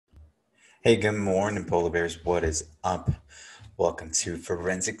Hey, good morning, polar bears. What is up? Welcome to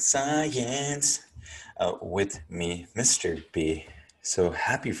Forensic Science with me, Mr. B. So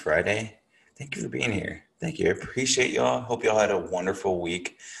happy Friday. Thank you for being here. Thank you. I appreciate y'all. Hope y'all had a wonderful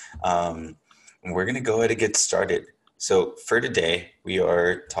week. We're going to go ahead and get started. So for today, we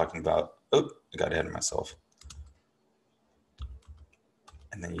are talking about, I got ahead of myself.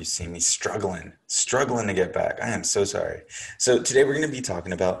 And then you see me struggling to get back. I am so sorry. So today we're going to be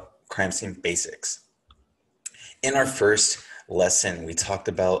talking about crime scene basics. In our first lesson, we talked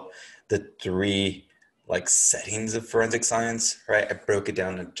about the three settings of forensic science, right? I broke it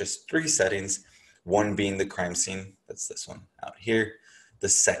down to just three settings. One being the crime scene, that's this one out here. The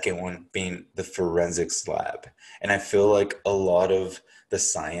second one being the forensics lab. And I feel like a lot of the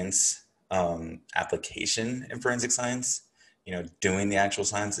science application in forensic science, doing the actual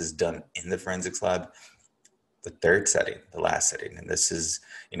science is done in the forensics lab. The third setting, the last setting, and this is,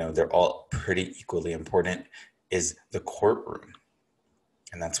 they're all pretty equally important, is the courtroom.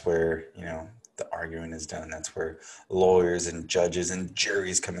 And that's where, the arguing is done. That's where lawyers and judges and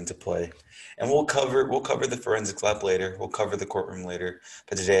juries come into play. And we'll cover the forensics lab later. We'll cover the courtroom later.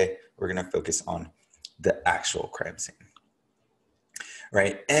 But today we're going to focus on the actual crime scene.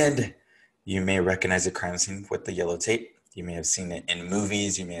 Right? And you may recognize a crime scene with the yellow tape. You may have seen it in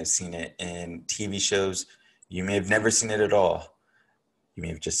movies. You may have seen it in TV shows. You may have never seen it at all. You may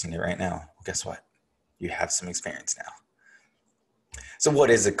have just seen it right now. Well, guess what? You have some experience now. So what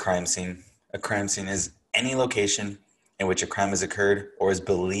is a crime scene? A crime scene is any location in which a crime has occurred or is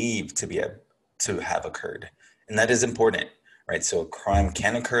believed to have occurred. And that is important, right? So a crime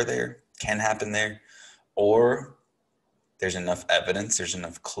can occur there, can happen there, or there's enough evidence, there's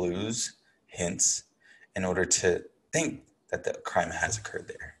enough clues, hints, in order to think that the crime has occurred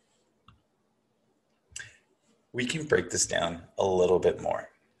there. We can break this down a little bit more.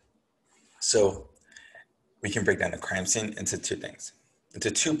 So we can break down the crime scene into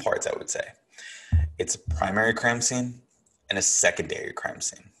two parts, I would say. It's a primary crime scene and a secondary crime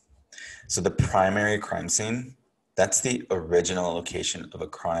scene. So the primary crime scene, that's the original location of a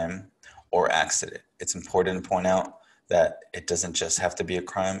crime or accident. It's important to point out that it doesn't just have to be a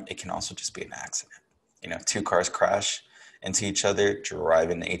crime. It can also just be an accident. Two cars crash into each other,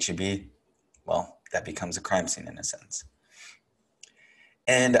 driving the HEB. Well, that becomes a crime scene in a sense.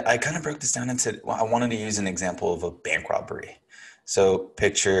 And I kind of broke this down I wanted to use an example of a bank robbery. So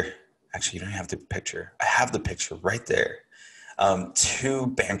actually, you don't have to picture. I have the picture right there. Two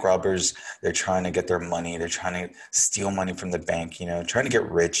bank robbers, they're trying to get their money. They're trying to steal money from the bank, trying to get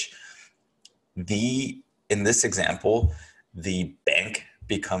rich. In this example, the bank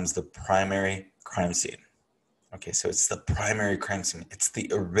becomes the primary crime scene. Okay, so it's the primary crime scene. It's the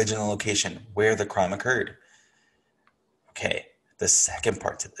original location where the crime occurred. Okay, the second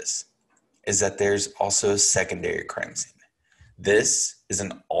part to this is that there's also a secondary crime scene. This is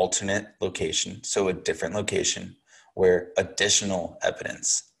an alternate location, so a different location where additional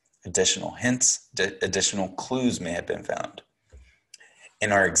evidence, additional hints, additional clues may have been found.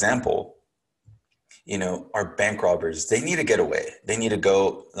 In our example, our bank robbers, they need to get away. They need to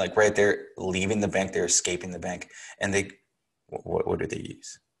go right there, leaving the bank, they're escaping the bank. And what do they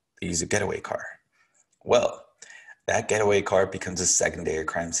use? They use a getaway car. Well, that getaway car becomes a secondary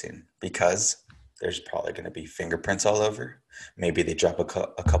crime scene because there's probably going to be fingerprints all over. Maybe they drop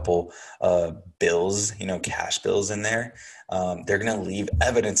a couple bills, cash bills in there. They're going to leave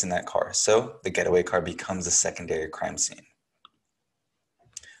evidence in that car. So the getaway car becomes a secondary crime scene.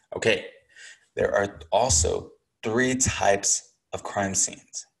 Okay, there are also three types of crime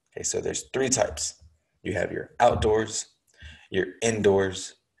scenes. Okay, so there's three types. You have your outdoors, your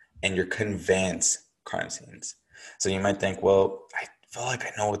indoors, and your conveyance crime scenes. So you might think, well, I feel like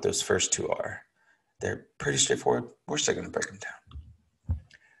I know what those first two are. They're pretty straightforward. We're still going to break them down.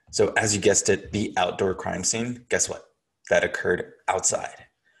 So as you guessed it, the outdoor crime scene, guess what? That occurred outside,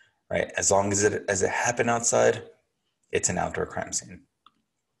 right? As long as it happened outside, it's an outdoor crime scene.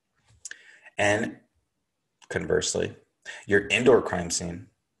 And conversely, your indoor crime scene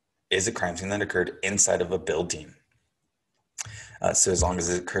is a crime scene that occurred inside of a building. So as long as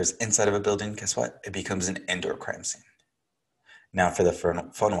it occurs inside of a building, guess what? It becomes an indoor crime scene. Now for the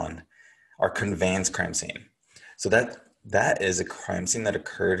fun one, our conveyance crime scene. So that is a crime scene that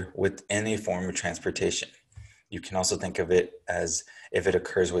occurred within a form of transportation. You can also think of it as if it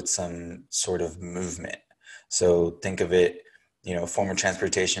occurs with some sort of movement. So think of it, a form of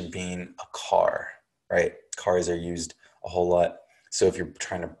transportation being a car, right? Cars are used a whole lot. So if you're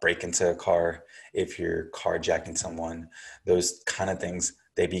trying to break into a car, if you're carjacking someone, those kind of things,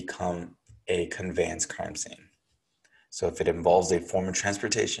 they become a conveyance crime scene. So if it involves a form of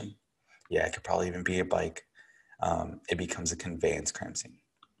transportation, Yeah, it could probably even be a bike. It becomes a conveyance crime scene.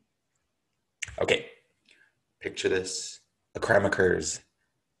 Okay, picture this. A crime occurs.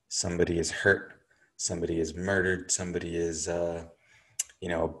 Somebody is hurt. Somebody is murdered. Somebody is, a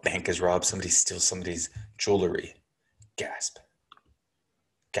bank is robbed. Somebody steals somebody's jewelry. Gasp.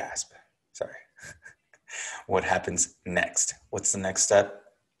 Gasp. Sorry. What happens next? What's the next step?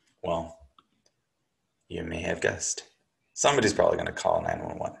 Well, you may have guessed. Somebody's probably going to call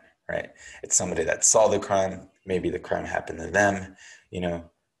 911, right? It's somebody that saw the crime. Maybe the crime happened to them.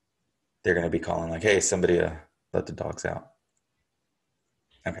 They're going to be calling like, hey, somebody let the dogs out.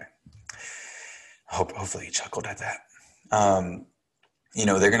 Okay. Hopefully you chuckled at that.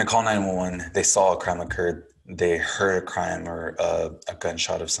 They're going to call 911. They saw a crime occurred. They heard a crime or a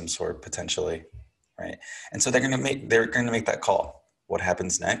gunshot of some sort potentially, right? And so they're going to make that call. What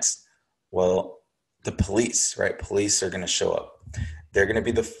happens next? Well, the police, right? Police are going to show up. They're going to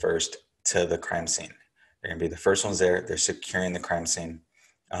be the first to the crime scene. They're going to be the first ones there. They're securing the crime scene.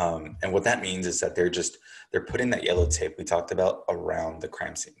 And what that means is that they're putting that yellow tape we talked about around the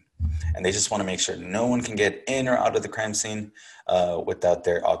crime scene. And they just want to make sure no one can get in or out of the crime scene without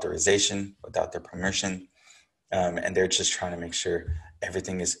their authorization, without their permission. And they're just trying to make sure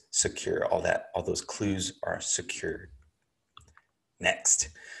everything is secure. All those clues are secured. Next,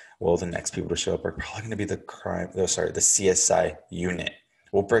 well, the next people to show up are probably going to be the CSI unit.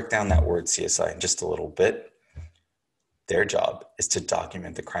 We'll break down that word CSI in just a little bit. Their job is to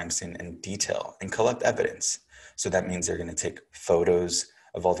document the crime scene in detail and collect evidence. So that means they're going to take photos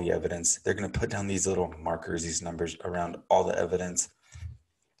of all the evidence. They're going to put down these little markers, these numbers around all the evidence.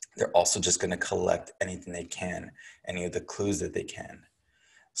 They're also just going to collect anything they can, any of the clues that they can.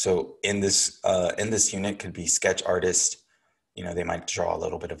 So in this unit could be sketch artists. They might draw a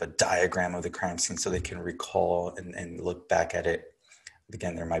little bit of a diagram of the crime scene so they can recall and look back at it.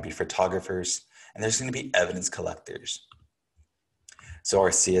 Again, there might be photographers, and there's going to be evidence collectors. So our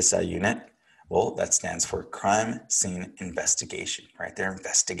CSI unit, well, that stands for Crime Scene Investigation, right? They're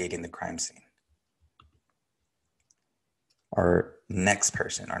investigating the crime scene. Our next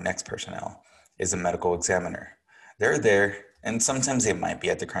personnel is a medical examiner. They're there, and sometimes they might be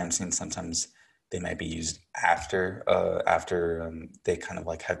at the crime scene. Sometimes they might be used after they kind of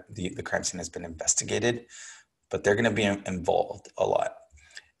like have the crime scene has been investigated, but they're going to be involved a lot.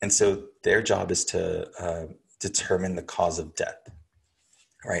 And so their job is to determine the cause of death.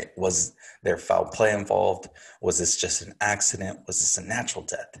 Right? Was there foul play involved? Was this just an accident? Was this a natural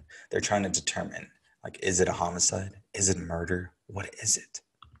death? They're trying to determine, like, is it a homicide? Is it murder? What is it?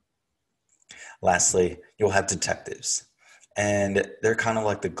 Lastly, you'll have detectives, and they're kind of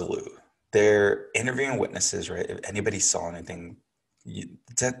like the glue. They're interviewing witnesses, right? If anybody saw anything,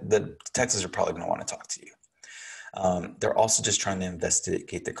 the detectives are probably going to want to talk to you. They're also just trying to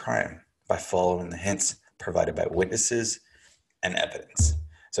investigate the crime by following the hints provided by witnesses and evidence.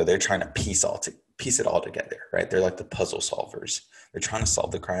 So they're trying to piece it all together, right? They're like the puzzle solvers. They're trying to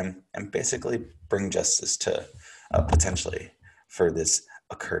solve the crime and basically bring justice to potentially for this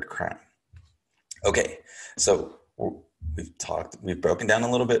occurred crime. Okay, so we've broken down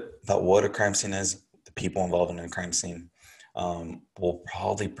a little bit about what a crime scene is, the people involved in a crime scene. We'll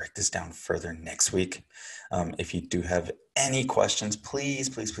probably break this down further next week. If you do have any questions, please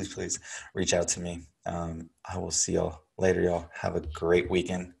reach out to me. I will see y'all later, y'all. Have a great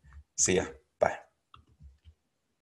weekend. See ya.